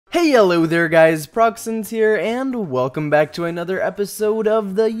Hey, hello there guys, Proxons here, and welcome back to another episode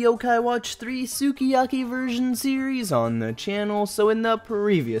of the YoKai Watch 3 Sukiyaki version series on the channel. So in the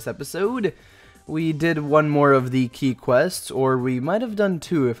previous episode, we did one more of the key quests, or we might have done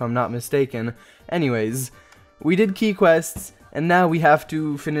two if I'm not mistaken. Anyways, we did key quests, and now we have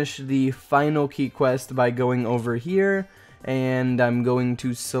to finish the final key quest by going over here, and I'm going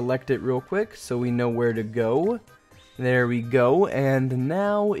to select it real quick so we know where to go. There we go, and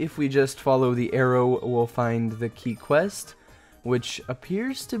now if we just follow the arrow, we'll find the key quest, which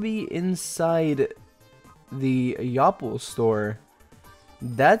appears to be inside the Yapple store.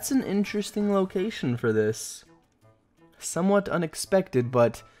 That's an interesting location for this. Somewhat unexpected,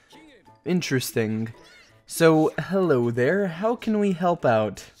 but interesting. So, hello there, how can we help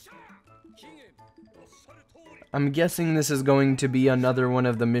out? I'm guessing this is going to be another one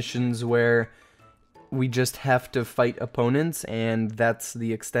of the missions where we just have to fight opponents, and that's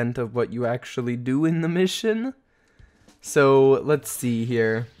the extent of what you actually do in the mission. So, let's see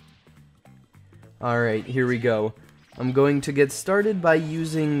here. Alright, here we go. I'm going to get started by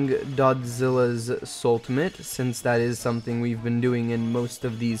using Godzilla's Ultimate, since that is something we've been doing in most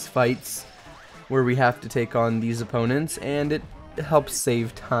of these fights, where we have to take on these opponents, and it helps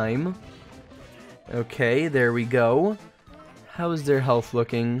save time. Okay, there we go. How's their health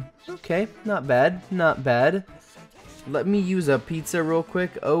looking? Okay, not bad, not bad. Let me use a pizza real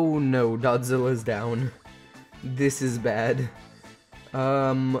quick. Oh no, Godzilla's down. This is bad.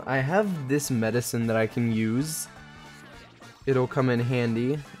 I have this medicine that I can use. It'll come in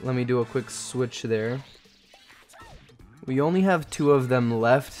handy. Let me do a quick switch there. We only have two of them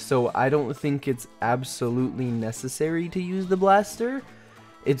left, so I don't think it's absolutely necessary to use the blaster.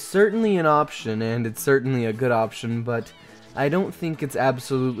 It's certainly an option, and it's certainly a good option, but I don't think it's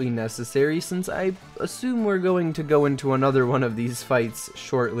absolutely necessary, since I assume we're going to go into another one of these fights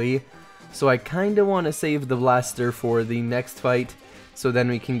shortly. So I kinda want to save the blaster for the next fight, so then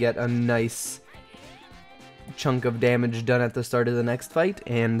we can get a nice chunk of damage done at the start of the next fight,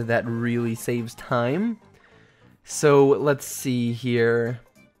 and that really saves time. So let's see here.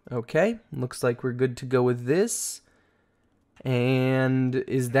 Okay, looks like we're good to go with this. And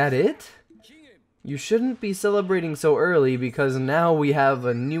is that it? You shouldn't be celebrating so early, because now we have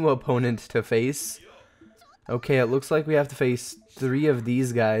a new opponent to face. Okay, it looks like we have to face three of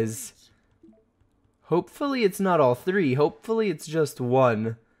these guys. Hopefully it's not all three. Hopefully it's just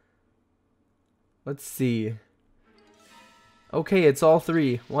one. Let's see. Okay, it's all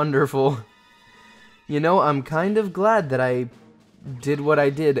three. Wonderful. You know, I'm kind of glad that I did what I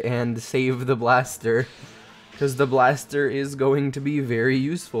did and saved the blaster, because the blaster is going to be very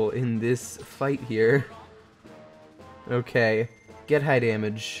useful in this fight here. Okay, get high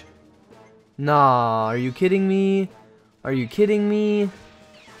damage. Nah, are you kidding me? Are you kidding me?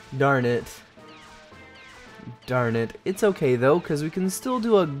 Darn it. Darn it. It's okay though, because we can still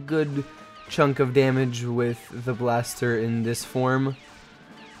do a good chunk of damage with the blaster in this form.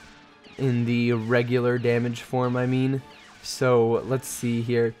 In the regular damage form, I mean. So, let's see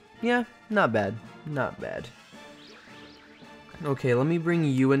here. Yeah, not bad. Not bad. Okay, let me bring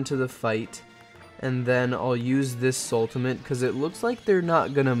you into the fight, and then I'll use this ultimate, because it looks like they're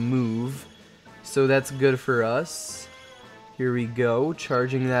not gonna move, so that's good for us. Here we go,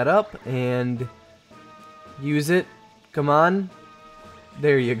 charging that up, and use it. Come on.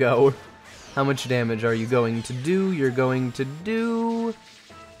 There you go. How much damage are you going to do? You're going to do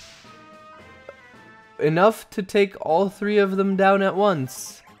enough to take all three of them down at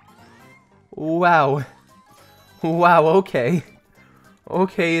once. Wow. Wow, okay.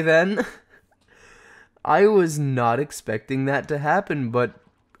 Okay then. I was not expecting that to happen, but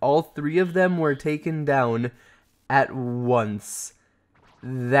all three of them were taken down at once.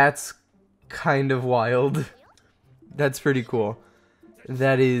 That's kind of wild. That's pretty cool.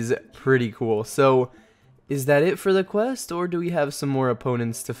 That is pretty cool. So, is that it for the quest, or do we have some more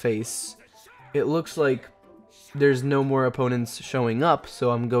opponents to face? It looks like there's no more opponents showing up,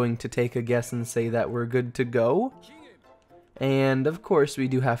 so I'm going to take a guess and say that we're good to go. And of course we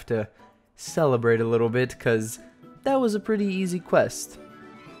do have to celebrate a little bit, because that was a pretty easy quest.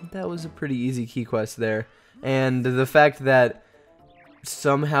 That was a pretty easy key quest there. And the fact that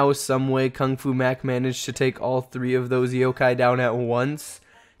somehow, someway, Kung Fu Mac managed to take all three of those yokai down at once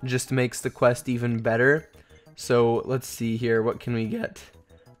just makes the quest even better. So let's see here, what can we get?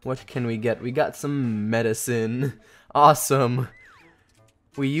 What can we get? We got some medicine. Awesome.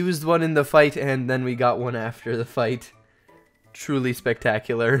 We used one in the fight, and then we got one after the fight. Truly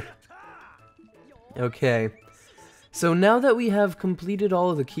spectacular. Okay. So now that we have completed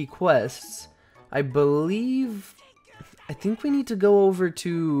all of the key quests, I believe I think we need to go over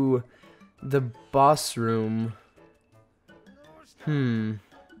to the boss room. I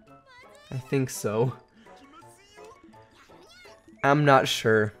think so. I'm not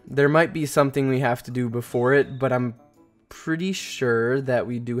sure. There might be something we have to do before it, but I'm pretty sure that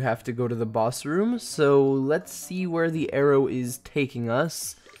we do have to go to the boss room. So let's see where the arrow is taking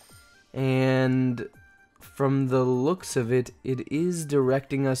us. And from the looks of it, it is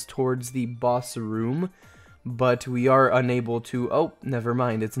directing us towards the boss room. But we are unable to... Oh, never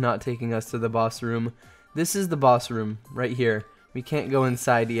mind. It's not taking us to the boss room. This is the boss room right here. We can't go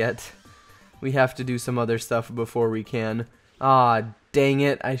inside yet. We have to do some other stuff before we can. Ah, dang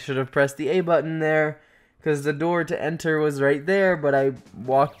it. I should have pressed the A button there, because the door to enter was right there, but I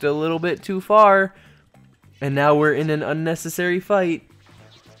walked a little bit too far. And now we're in an unnecessary fight.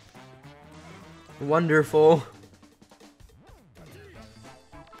 Wonderful.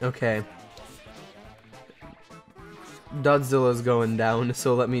 Okay. Dodzilla's going down,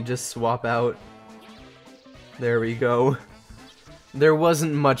 so let me just swap out. There we go. There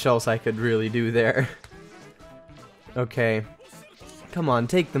wasn't much else I could really do there. Okay. Come on,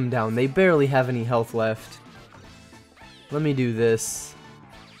 take them down. They barely have any health left. Let me do this.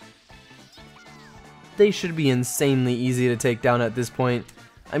 They should be insanely easy to take down at this point.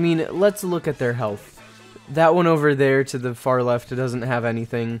 I mean, let's look at their health. That one over there to the far left doesn't have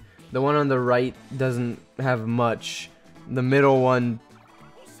anything. The one on the right doesn't have much. The middle one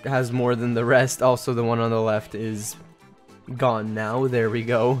has more than the rest. Also, the one on the left is gone now. There we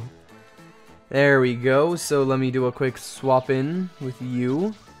go. There we go. So let me do a quick swap in with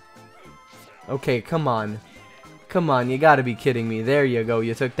you. Okay, come on. Come on, you gotta be kidding me. There you go.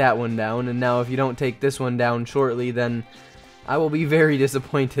 You took that one down. And now if you don't take this one down shortly, then I will be very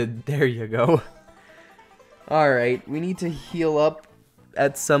disappointed. There you go. Alright, we need to heal up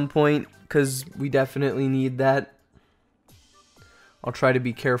at some point, because we definitely need that. I'll try to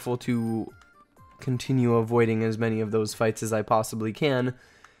be careful to continue avoiding as many of those fights as I possibly can,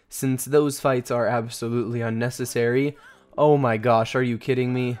 since those fights are absolutely unnecessary. Oh my gosh, are you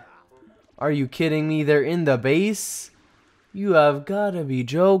kidding me? Are you kidding me? They're in the base? You have gotta be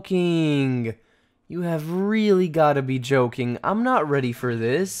joking. You have really gotta be joking. I'm not ready for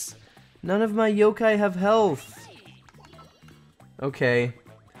this. None of my yokai have health. Okay,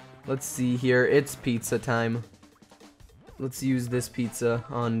 let's see here. It's pizza time. Let's use this pizza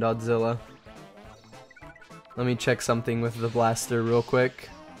on Godzilla. Let me check something with the blaster real quick.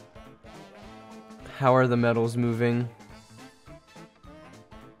 How are the metals moving?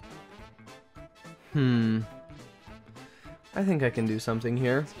 I think I can do something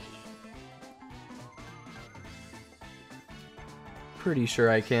here. Pretty sure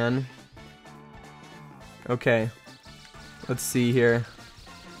I can. Okay. Let's see here.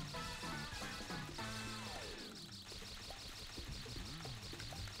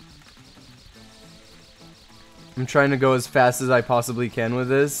 I'm trying to go as fast as I possibly can with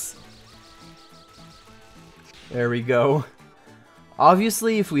this. There we go.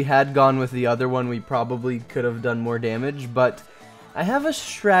 Obviously, if we had gone with the other one, we probably could have done more damage, but I have a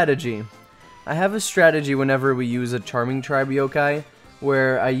strategy. I have a strategy whenever we use a Charming Tribe yokai,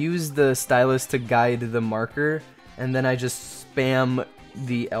 where I use the stylus to guide the marker, and then I just spam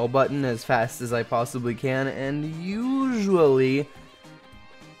the L button as fast as I possibly can, and usually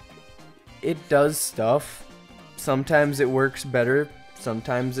it does stuff. Sometimes it works better,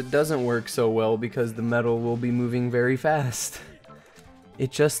 sometimes it doesn't work so well because the metal will be moving very fast.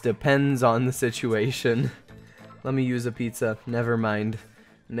 It just depends on the situation. Let me use a pizza. Never mind.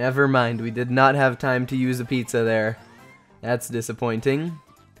 Never mind. We did not have time to use a pizza there. That's disappointing.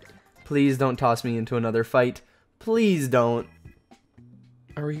 Please don't toss me into another fight. Please don't.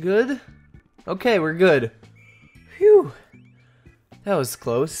 Are we good? Okay, we're good. Phew. That was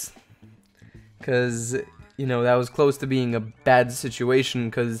close. Because, you know, that was close to being a bad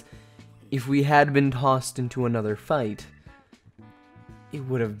situation, because if we had been tossed into another fight, it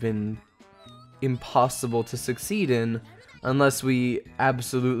would have been impossible to succeed in unless we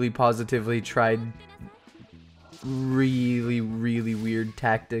absolutely positively tried really weird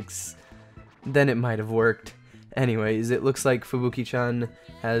tactics. Then it might have worked. Anyways, it looks like Fubuki-chan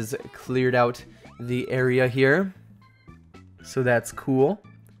has cleared out the area here, so that's cool.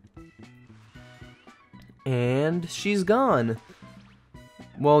 And she's gone.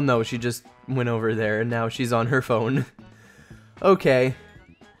 Well, no, she just went over there and now she's on her phone. Okay,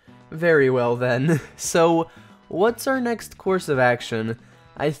 very well then. So, what's our next course of action?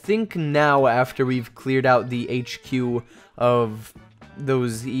 I think now, after we've cleared out the HQ of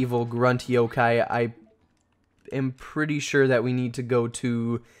those evil grunt yokai, I am pretty sure that we need to go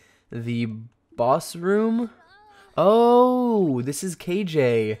to the boss room. Oh, this is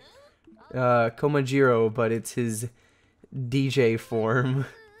KJ. Komajiro, but it's his DJ form.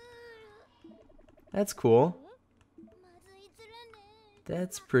 That's cool.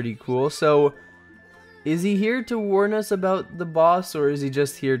 That's pretty cool. So, is he here to warn us about the boss, or is he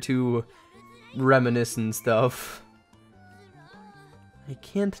just here to reminisce and stuff? I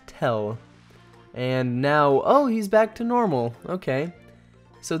can't tell. And now, oh, he's back to normal. Okay.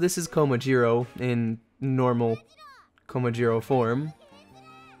 So this is Komajiro in normal Komajiro form.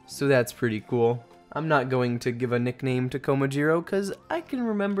 So that's pretty cool. I'm not going to give a nickname to Komajiro because I can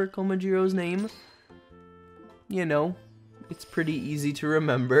remember Komajiro's name. You know, it's pretty easy to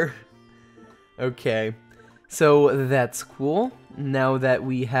remember. Okay, so that's cool. Now that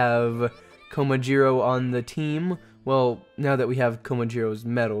we have Komajiro on the team, well, now that we have Komajiro's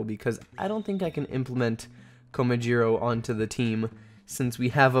medal, because I don't think I can implement Komajiro onto the team since we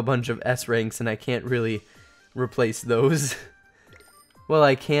have a bunch of S ranks and I can't really replace those. Well,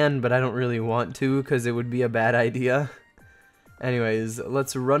 I can, but I don't really want to because it would be a bad idea. Anyways,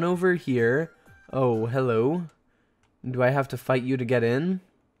 let's run over here. Oh, hello. Do I have to fight you to get in?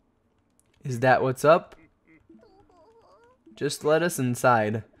 Is that what's up? Just let us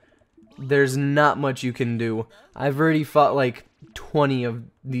inside. There's not much you can do. I've already fought like 20 of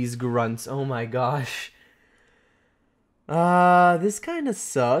these grunts. Oh my gosh. This kind of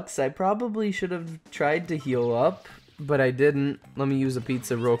sucks. I probably should have tried to heal up, but I didn't. Let me use a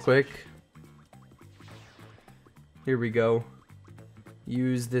pizza real quick. Here we go.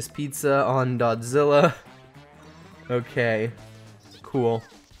 Use this pizza on Godzilla. Okay. Cool.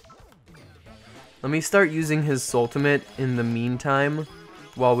 Let me start using his ultimate in the meantime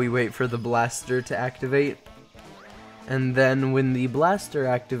while we wait for the blaster to activate. And then when the blaster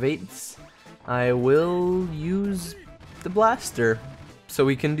activates, I will use the blaster so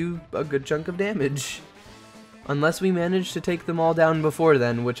we can do a good chunk of damage. Unless we manage to take them all down before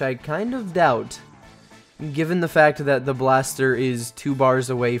then, which I kind of doubt, given the fact that the blaster is 2 bars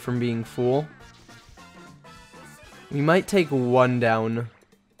away from being full. We might take one down.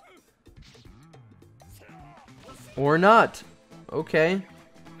 Or not. Okay.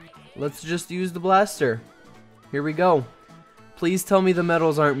 Let's just use the blaster. Here we go. Please tell me the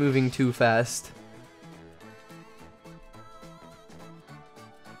metals aren't moving too fast.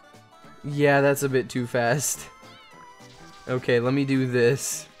 Yeah, that's a bit too fast. Okay, let me do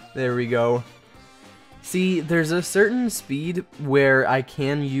this. There we go. See, there's a certain speed where I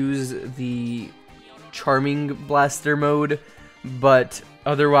can use the charming blaster mode, but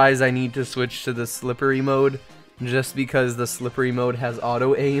otherwise I need to switch to the slippery mode, just because the slippery mode has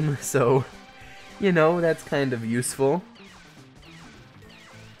auto aim, so, you know, that's kind of useful.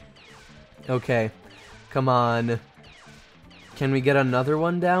 Okay, come on. Can we get another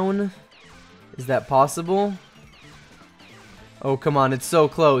one down? Is that possible? Oh, come on, it's so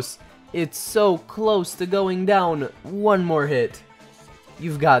close. It's so close to going down. One more hit.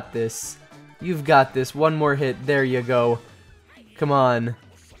 You've got this. You've got this. One more hit. There you go. Come on.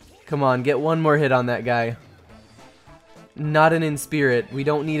 Come on, get one more hit on that guy. Not an inspirit. We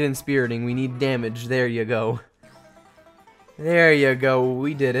don't need inspiriting. We need damage. There you go. There you go.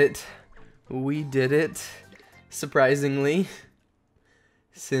 We did it. We did it. Surprisingly.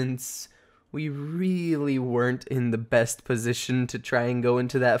 Since we really weren't in the best position to try and go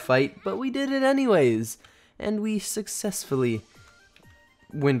into that fight, but we did it anyways. And we successfully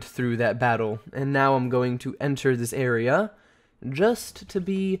went through that battle. And now I'm going to enter this area just to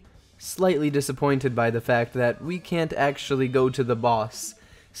be slightly disappointed by the fact that we can't actually go to the boss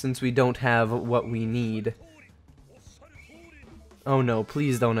since we don't have what we need. Oh no,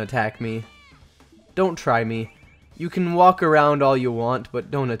 please don't attack me. Don't try me. You can walk around all you want,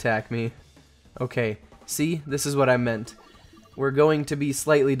 but don't attack me. Okay, see? This is what I meant. We're going to be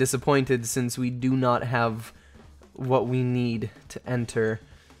slightly disappointed since we do not have what we need to enter.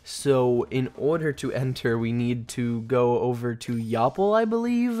 So, in order to enter, we need to go over to Yapple, I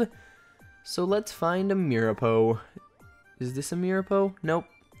believe? So let's find a Mirapo. Is this a Mirapo? Nope.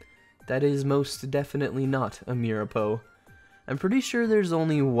 That is most definitely not a Mirapo. I'm pretty sure there's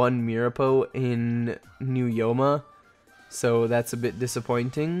only one Mirapo in New Yoma, so that's a bit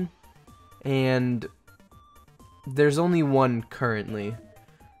disappointing. And there's only one currently.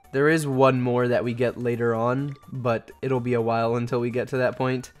 There is one more that we get later on, but it'll be a while until we get to that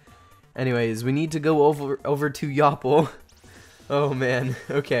point. Anyways, we need to go over to Yapple. Oh man,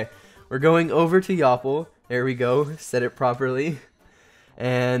 okay. We're going over to Yapple. There we go, said it properly.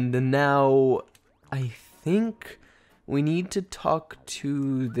 And now, I think we need to talk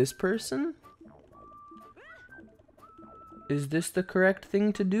to this person? Is this the correct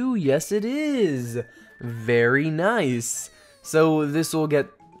thing to do? Yes, it is! Very nice. So this will get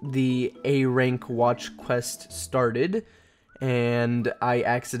the A rank watch quest started, and I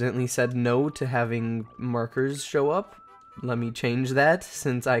accidentally said no to having markers show up. Let me change that,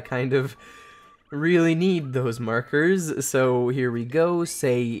 since I kind of really need those markers. So here we go,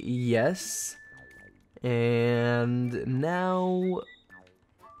 say yes. And now,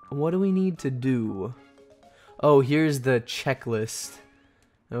 what do we need to do? Oh, here's the checklist.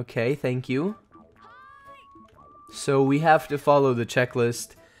 Okay, thank you. So we have to follow the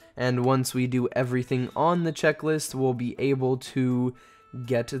checklist, and once we do everything on the checklist, we'll be able to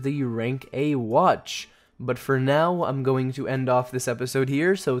get the rank A watch. But for now, I'm going to end off this episode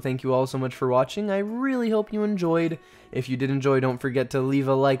here, so thank you all so much for watching. I really hope you enjoyed. If you did enjoy, don't forget to leave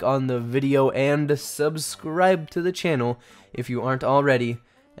a like on the video and subscribe to the channel if you aren't already.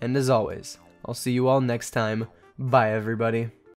 And as always, I'll see you all next time. Bye, everybody.